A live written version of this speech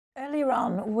Earlier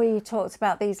on, we talked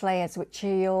about these layers, which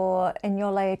are in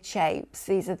your layered shapes.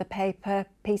 These are the paper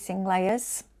piecing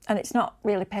layers. And it's not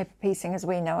really paper piecing as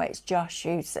we know it. It's Josh,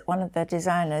 who's one of the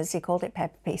designers. He called it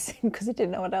paper piecing because he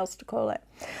didn't know what else to call it.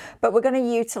 But we're going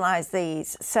to utilise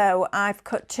these. So I've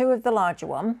cut 2 of the larger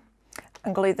one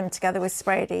and glued them together with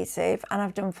spray adhesive. And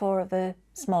I've done 4 of the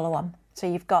smaller one. So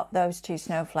you've got those 2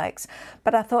 snowflakes.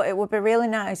 But I thought it would be really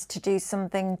nice to do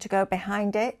something to go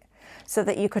behind it, so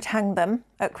that you could hang them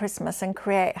at Christmas and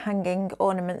create hanging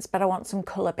ornaments, but I want some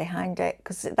colour behind it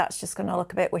because that's just going to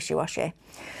look a bit wishy-washy.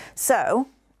 So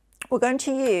we're going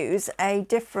to use a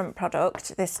different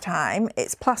product this time.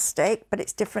 It's plastic, but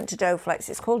it's different to Doflex.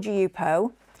 It's called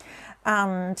Yupo,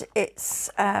 and it's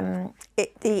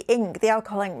the ink, the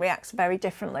alcohol ink reacts very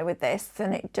differently with this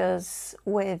than it does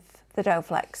with the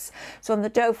Doflex. So on the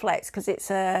Doflex, because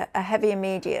it's a heavier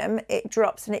medium, it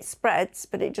drops and it spreads,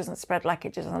 but it doesn't spread like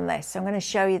it does on this. So I'm going to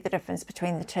show you the difference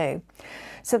between the two.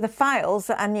 So the files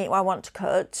that I want to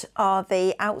cut are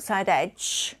the outside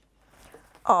edge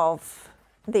of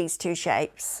these 2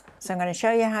 shapes. So I'm going to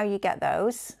show you how you get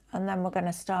those, and then we're going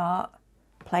to start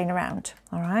playing around.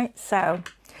 All right, so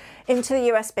into the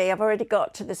USB, I've already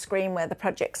got to the screen where the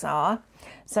projects are.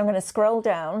 So I'm going to scroll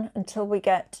down until we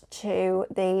get to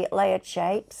the layered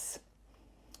shapes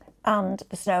and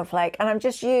the snowflake. And I've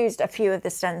just used a few of the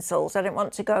stencils. I didn't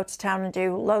want to go to town and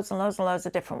do loads and loads and loads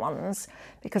of different ones,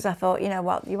 because I thought, you know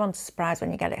what, you want a surprise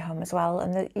when you get it home as well.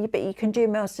 But you can do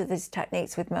most of these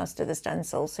techniques with most of the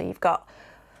stencils. So you've got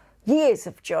years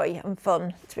of joy and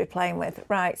fun to be playing with.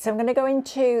 Right, so I'm going to go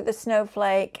into the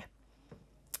snowflake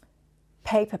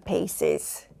paper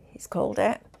pieces, he's called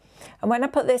it. And when I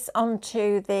put this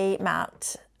onto the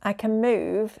mat, I can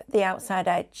move the outside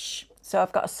edge. So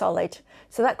I've got a solid.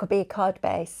 So that could be a card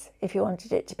base if you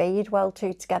wanted it to be. You'd weld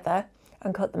 2 together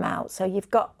and cut them out. So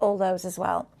you've got all those as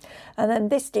well. And then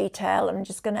this detail, I'm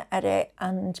just going to edit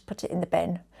and put it in the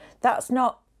bin. That's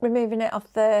not removing it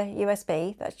off the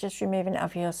USB, that's just removing it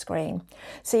off your screen.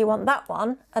 So you want that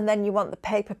one, and then you want the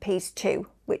paper piece 2,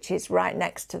 which is right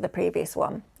next to the previous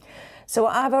one. So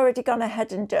what I've already gone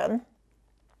ahead and done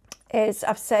is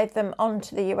I've saved them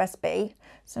onto the USB.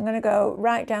 So I'm going to go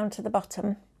right down to the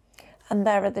bottom, and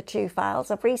there are the 2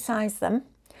 files. I've resized them.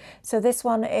 So this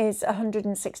one is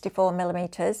 164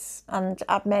 millimeters, and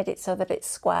I've made it so that it's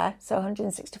square, so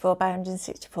 164 by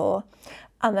 164.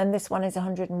 And then this one is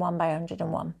 101 by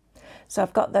 101. So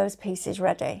I've got those pieces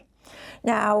ready.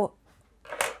 Now,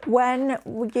 when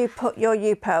you put your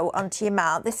Yupo onto your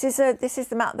mat, this is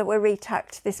the mat that we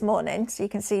retacked this morning, so you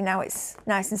can see now it's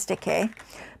nice and sticky.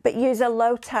 But use a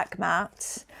low tack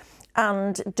mat,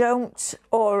 and don't,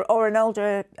 or an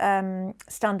older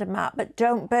standard mat, but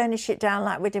don't burnish it down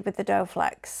like we did with the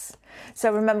Doflex.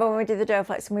 So remember when we did the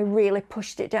Doflex and we really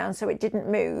pushed it down so it didn't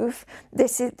move?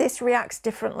 This reacts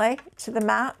differently to the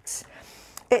mat.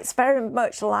 It's very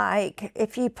much like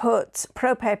if you put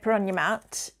Pro Paper on your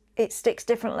mat, it sticks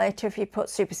differently to if you put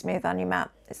Super Smooth on your mat.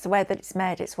 It's the way that it's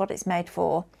made, it's what it's made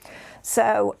for.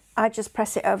 So I just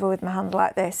press it over with my hand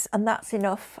like this, and that's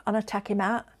enough on a tacky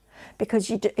mat,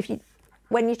 because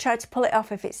when you try to pull it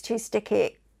off, if it's too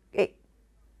sticky, it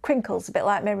crinkles a bit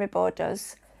like mirror board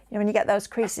does. You know, when you get those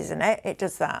creases in it, it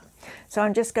does that. So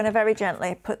I'm just going to very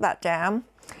gently put that down.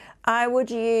 I would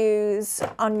use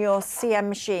on your CM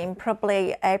machine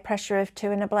probably a pressure of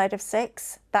 2 and a blade of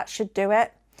 6. That should do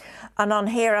it. And on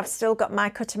here, I've still got my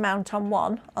cutter mount on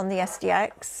 1 on the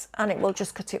SDX, and it will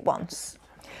just cut it once.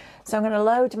 So I'm going to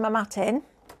load my mat in,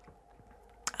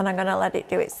 and I'm going to let it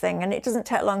do its thing. And it doesn't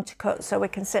take long to cut, so we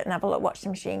can sit and have a look, watch the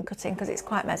machine cutting, because it's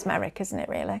quite mesmeric, isn't it,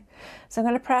 really? So I'm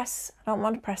going to press, I don't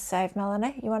want to press save,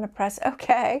 Melanie. You want to press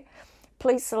OK.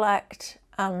 Please select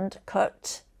and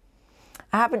cut.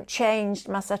 I haven't changed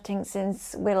my settings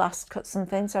since we last cut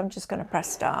something, so I'm just going to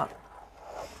press start.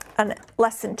 And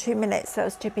less than 2 minutes,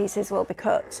 those 2 pieces will be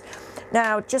cut.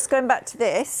 Now, just going back to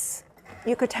this,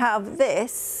 you could have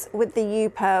this with the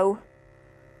Yupo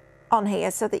on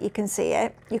here so that you can see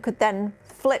it. You could then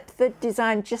flip the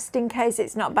design just in case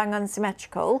it's not bang on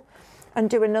symmetrical, and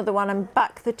do another one and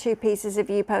back the 2 pieces of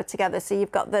Yupo together, so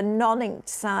you've got the non-inked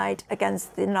side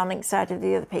against the non-inked side of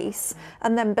the other piece,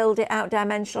 and then build it out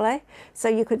dimensionally. So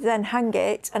you could then hang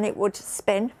it and it would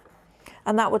spin,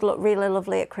 and that would look really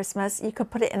lovely at Christmas. You could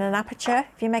put it in an aperture.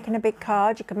 If you're making a big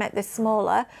card, you could make this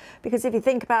smaller, because if you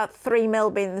think about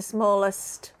 3mm being the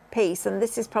smallest piece, and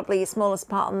this is probably your smallest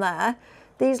part on there,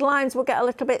 these lines will get a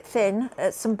little bit thin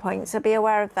at some point, so be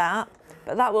aware of that,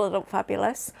 but that will look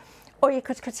fabulous. Or you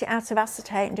could cut it out of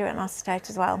acetate and do it in acetate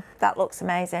as well. That looks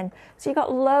amazing. So you've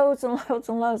got loads and loads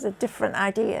and loads of different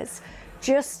ideas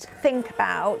just think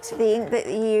about the ink that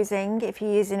you're using, if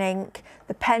you're using ink,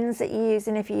 the pens that you're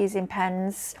using, if you're using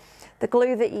pens, the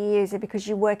glue that you're using, because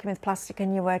you're working with plastic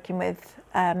and you're working with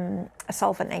a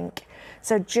solvent ink.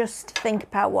 So just think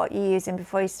about what you're using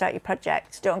before you start your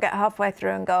project. Don't get halfway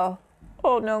through and go,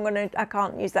 oh no, I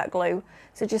can't use that glue.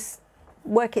 So just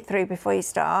work it through before you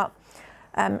start.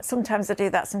 Sometimes I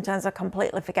do that, sometimes I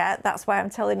completely forget. That's why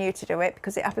I'm telling you to do it,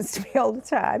 because it happens to me all the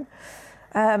time.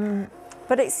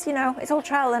 But it's, you know, it's all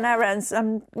trial and error,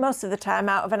 and most of the time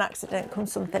out of an accident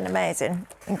comes something amazing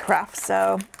in craft,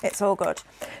 so it's all good.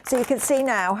 So you can see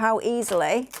now how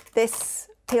easily this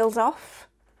peels off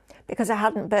because I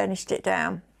hadn't burnished it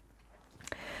down.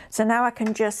 So now I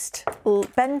can just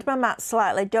bend my mat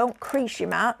slightly. Don't crease your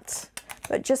mat,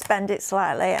 but just bend it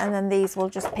slightly, and then these will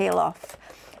just peel off.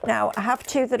 Now, I have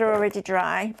two that are already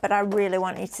dry, but I really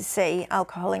want you to see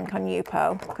alcohol ink on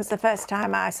Yupo, because the first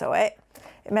time I saw it,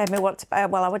 it made me want to buy,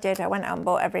 well, I did, I went out and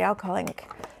bought every alcohol ink,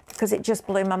 because it just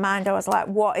blew my mind. I was like,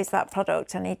 what is that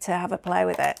product? I need to have a play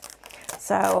with it.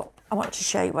 So I want to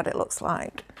show you what it looks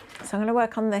like. So I'm going to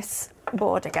work on this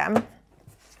board again.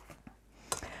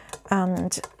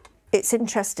 And it's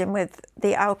interesting with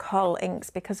the alcohol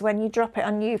inks, because when you drop it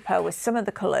on Yupo with some of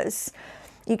the colours,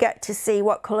 you get to see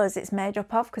what colours it's made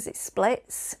up of, because it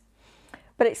splits.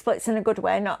 But it splits in a good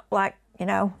way, not like, you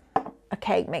know, a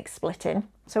cake mix splitting.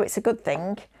 So it's a good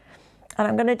thing. And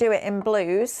I'm going to do it in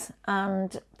blues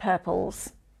and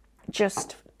purples,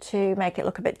 just to make it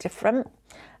look a bit different.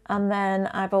 And then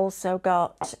I've also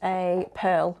got a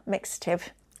pearl mixative,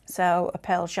 so a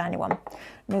pearl shiny one.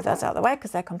 Move those out of the way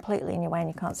because they're completely in your way and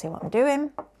you can't see what I'm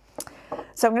doing.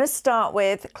 So I'm going to start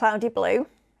with cloudy blue.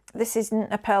 This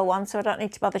isn't a pearl one, so I don't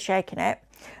need to bother shaking it.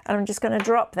 And I'm just going to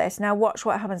drop this. Now watch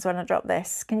what happens when I drop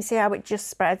this. Can you see how it just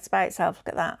spreads by itself?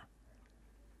 Look at that.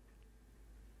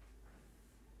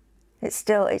 It's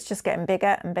just getting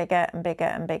bigger and bigger and bigger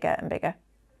and bigger and bigger.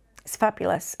 It's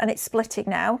fabulous. And it's splitting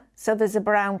now, so there's a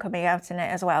brown coming out in it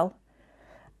as well.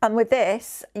 And with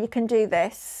this, you can do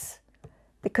this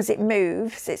because it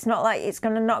moves. It's not like it's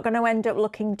not going to end up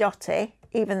looking dotty,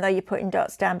 even though you're putting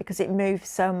dots down, because it moves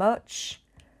so much.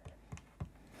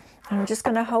 I'm just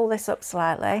going to hold this up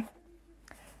slightly.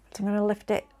 So I'm going to lift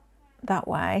it that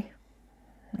way.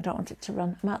 I don't want it to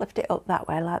run. I might lift it up that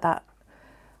way, like that.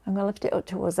 I'm going to lift it up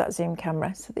towards that zoom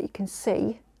camera so that you can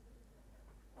see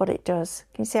what it does.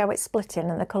 Can you see how it's splitting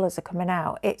and the colours are coming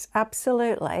out? It's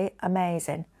absolutely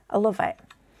amazing. I love it.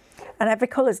 And every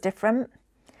colour's different.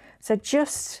 So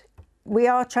we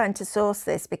are trying to source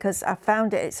this because I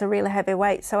found it's a really heavy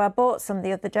weight. So I bought some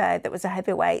the other day that was a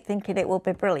heavy weight, thinking it will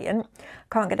be brilliant.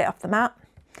 Can't get it off the mat.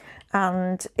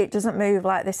 And it doesn't move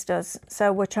like this does.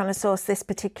 So we're trying to source this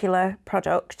particular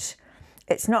product.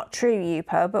 It's not true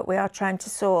Yupo, but we are trying to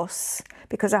source,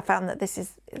 because I found that this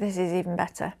is even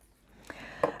better.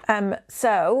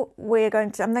 So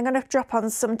I'm then going to drop on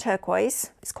some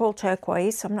turquoise. It's called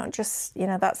turquoise. So I'm not just, you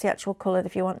know, that's the actual colour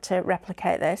if you want to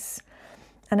replicate this.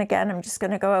 And again, I'm just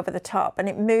going to go over the top, and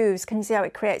it moves. Can you see how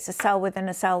it creates a cell within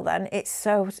a cell then? It's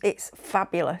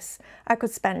fabulous. I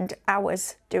could spend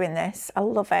hours doing this. I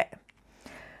love it.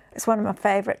 It's one of my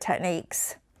favourite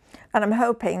techniques. And I'm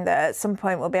hoping that at some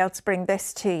point we'll be able to bring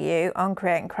this to you on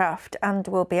Create and Craft, and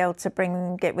we'll be able to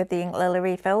bring it with the ink lily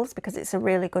refills, because it's a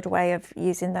really good way of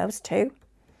using those too.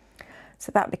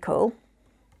 So that'd be cool.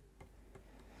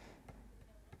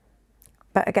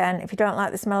 But again, if you don't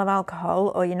like the smell of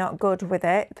alcohol, or you're not good with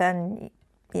it, then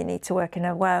you need to work in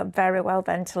a very well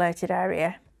ventilated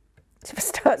area. If I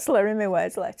start slurring my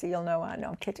words later, you'll know why. No,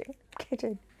 I'm kidding. I'm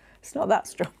kidding. It's not that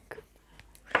strong.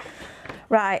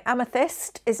 Right,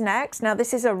 amethyst is next. Now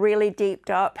this is a really deep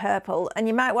dark purple, and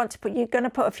you might want to you're going to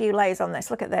put a few layers on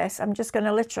this. Look at this. I'm just going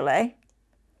to literally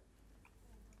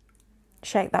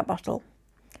shake that bottle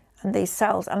and these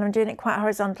cells, and I'm doing it quite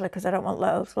horizontally because I don't want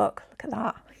loads. Look at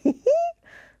that.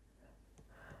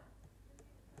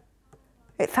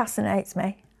 It fascinates me.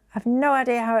 I have no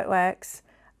idea how it works,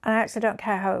 and I actually don't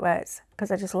care how it works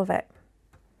because I just love it.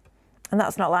 And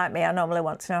that's not like me. I normally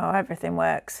want to know how everything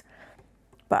works.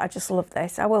 But I just love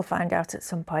this. I will find out at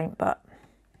some point, but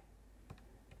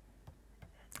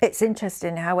it's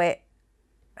interesting how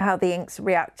the inks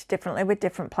react differently with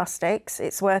different plastics.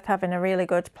 It's worth having a really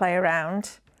good play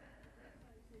around.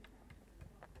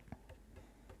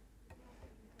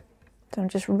 So I'm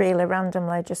just really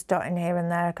randomly just dotting here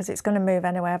and there because it's going to move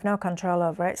anyway. I have no control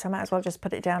over it, so I might as well just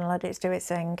put it down and let it do its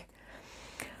thing.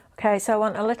 Okay, so I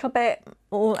want a little bit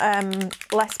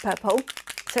less purple.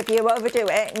 So if you overdo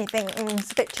it and you think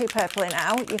it's a bit too purpley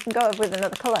now, you can go over with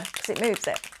another colour because it moves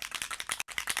it.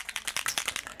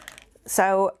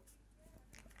 So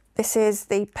this is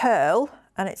the pearl,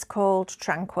 and it's called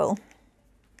Tranquil.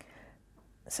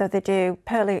 So they do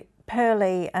pearly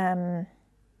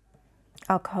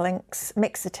alcohol inks,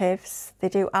 mixatives, they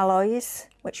do alloys,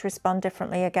 which respond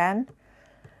differently again,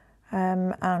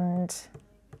 and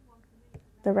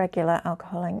the regular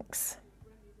alcohol inks.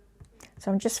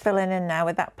 So I'm just filling in now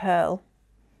with that pearl,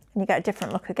 and you get a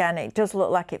different look again. It does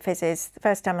look like it fizzes. The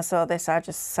first time I saw this, I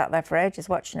just sat there for ages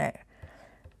watching it.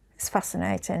 It's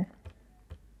fascinating.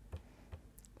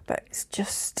 But it's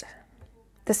just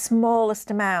the smallest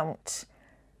amount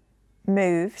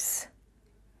moves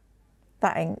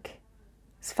that ink.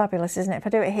 It's fabulous, isn't it? If I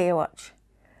do it here, watch.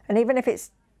 And even if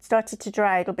it's started to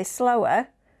dry, it'll be slower,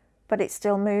 but it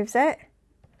still moves it.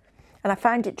 And I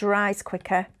find it dries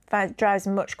quicker. It dries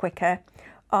much quicker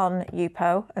on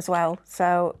Yupo as well.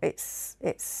 So it's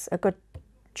a good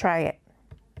try it.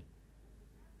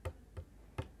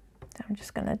 So I'm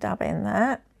just going to dab in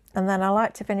there. And then I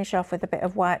like to finish off with a bit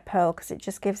of white pearl because it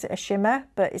just gives it a shimmer,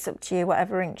 but it's up to you,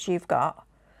 whatever inks you've got.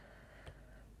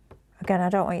 Again, I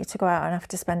don't want you to go out and have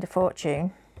to spend a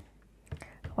fortune.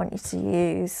 I want you to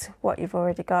use what you've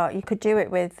already got. You could do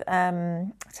it with,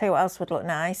 I'll tell you what else would look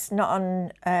nice, not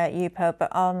on Yupo,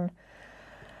 but on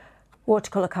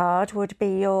watercolour card would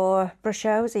be your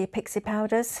brushos or your pixie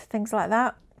powders, things like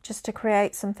that, just to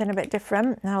create something a bit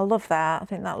different. And I love that. I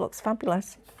think that looks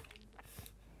fabulous.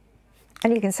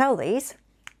 And you can sell these.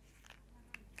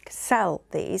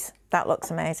 That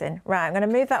looks amazing. Right, I'm going to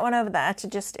move that one over there to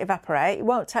just evaporate. It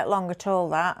won't take long at all,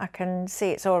 that. I can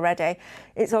see it's already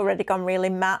gone really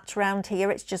matte around here.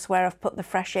 It's just where I've put the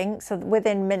fresh ink. So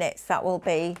within minutes that will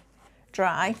be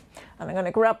dry. And I'm going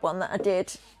to grab one that I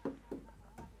did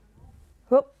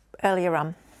earlier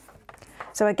on.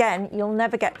 So again, you'll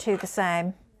never get two the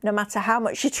same. No matter how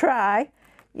much you try,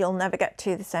 you'll never get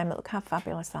two the same. Look how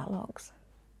fabulous that looks.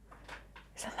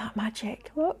 Isn't that magic?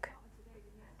 Look.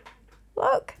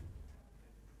 Look.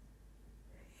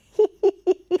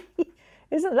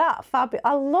 Isn't that fabulous?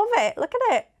 I love it. Look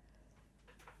at it.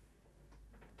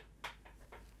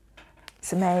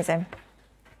 It's amazing.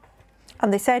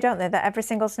 And they say, don't they, that every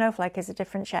single snowflake is a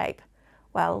different shape.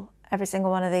 Well, every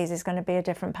single one of these is going to be a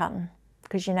different pattern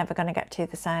because you're never going to get two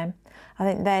the same. I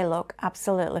think they look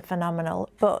absolutely phenomenal,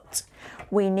 but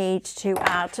we need to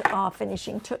add our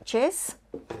finishing touches,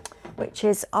 which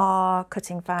is our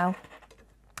cutting file.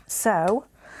 So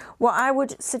what I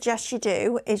would suggest you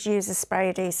do is use a spray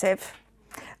adhesive.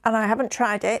 And I haven't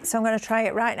tried it, so I'm going to try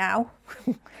it right now.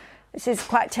 This is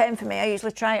quite tame for me. I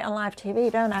usually try it on live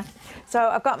TV, don't I? So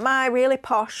I've got my really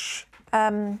posh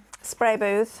spray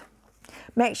booth.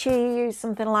 Make sure you use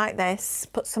something like this.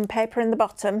 Put some paper in the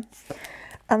bottom.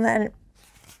 And then,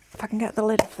 if I can get the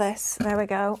lid off this, there we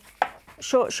go.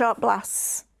 Short, sharp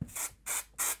blasts.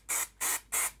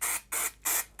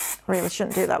 I really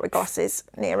shouldn't do that with glasses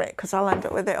near it because I'll end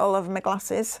up with it all over my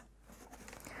glasses.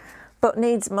 But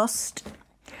needs must.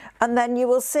 And then you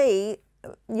will see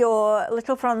your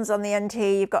little fronds on the end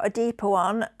here. You've got a deeper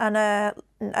one and a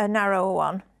narrower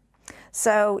one.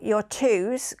 So your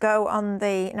 2s go on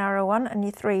the narrow one and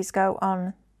your 3s go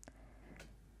on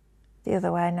the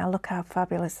other way. Now look how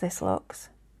fabulous this looks.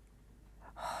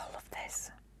 Oh, I love this.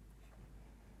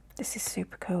 This is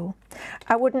super cool.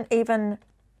 I wouldn't even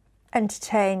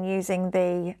entertain using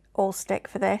the all stick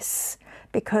for this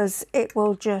because it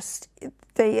will just,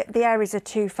 the areas are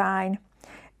too fine.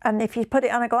 And if you put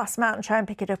it on a glass mat and try and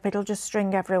pick it up, it'll just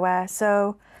string everywhere.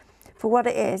 So for what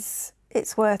it is,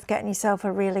 it's worth getting yourself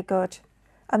a really good,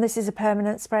 and this is a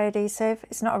permanent spray adhesive.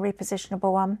 It's not a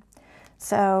repositionable one.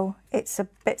 So it's a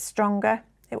bit stronger.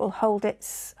 It will hold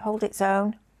its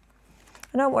own.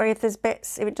 And don't worry if there's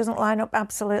bits, if it doesn't line up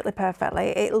absolutely perfectly,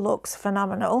 it looks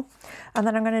phenomenal. And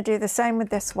then I'm going to do the same with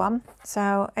this one.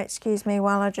 So excuse me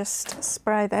while I just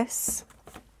spray this.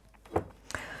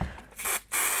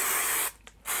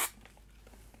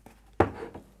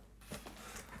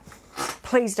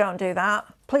 Please don't do that.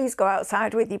 Please go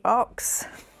outside with your box.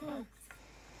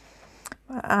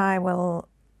 I will,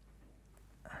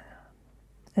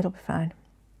 it'll be fine.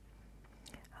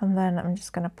 And then I'm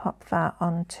just going to pop that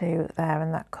onto there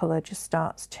and that colour just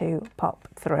starts to pop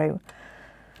through.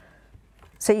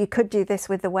 So you could do this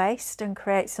with the waist and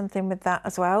create something with that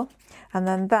as well. And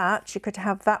then that, you could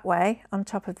have that way on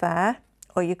top of there,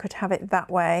 or you could have it that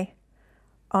way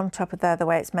on top of there the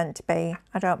way it's meant to be.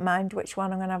 I don't mind which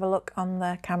one. I'm going to have a look on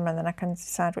the camera and then I can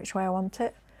decide which way I want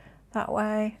it. That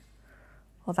way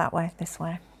or that way, this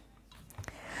way.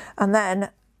 And then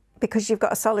because you've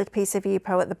got a solid piece of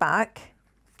Yupo at the back,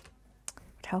 it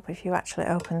would help if you actually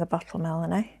open the bottle,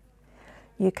 Melanie.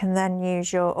 You can then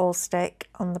use your all stick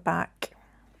on the back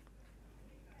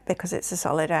because it's a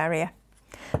solid area.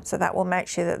 So that will make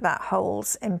sure that that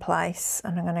holds in place,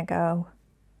 and I'm going to go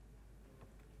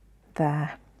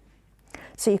there.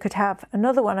 So you could have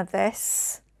another one of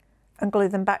this and glue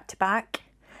them back to back,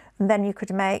 and then you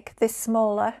could make this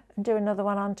smaller and do another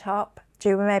one on top,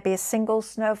 do maybe a single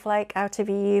snowflake out of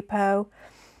your Yupo,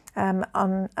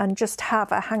 and just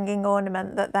have a hanging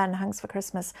ornament that then hangs for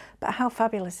Christmas. But how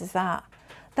fabulous is that?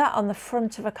 That on the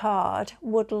front of a card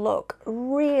would look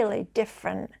really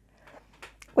different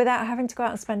without having to go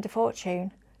out and spend a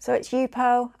fortune. So it's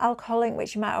Yupo, alcohol ink,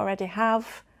 which you might already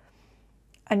have,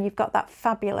 and you've got that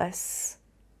fabulous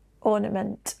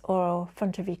ornament or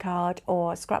front of your card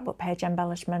or scrapbook page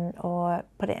embellishment, or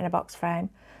put it in a box frame.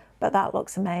 But that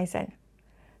looks amazing.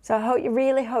 So I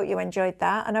really hope you enjoyed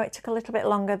that. I know it took a little bit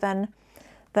longer than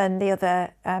the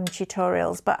other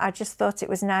tutorials, but I just thought it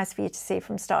was nice for you to see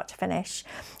from start to finish.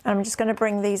 And I'm just going to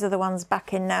bring these other ones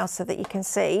back in now so that you can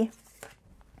see.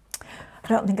 I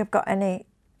don't think I've got any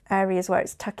areas where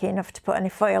it's tacky enough to put any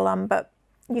foil on, but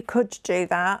you could do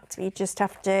that. You just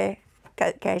have to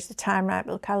gauge the time right.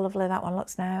 But look how lovely that one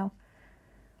looks now.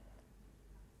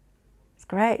 It's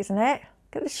great, isn't it?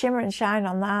 Get the shimmer and shine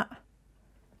on that.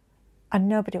 And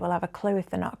nobody will have a clue if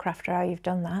they're not a crafter how you've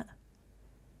done that.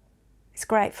 It's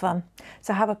great fun.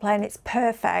 So have a play, and it's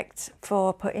perfect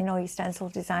for putting all your stencil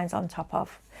designs on top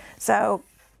of. So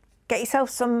get yourself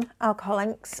some alcohol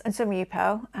inks and some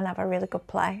Yupo and have a really good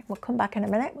play. We'll come back in a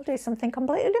minute. We'll do something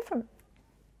completely different.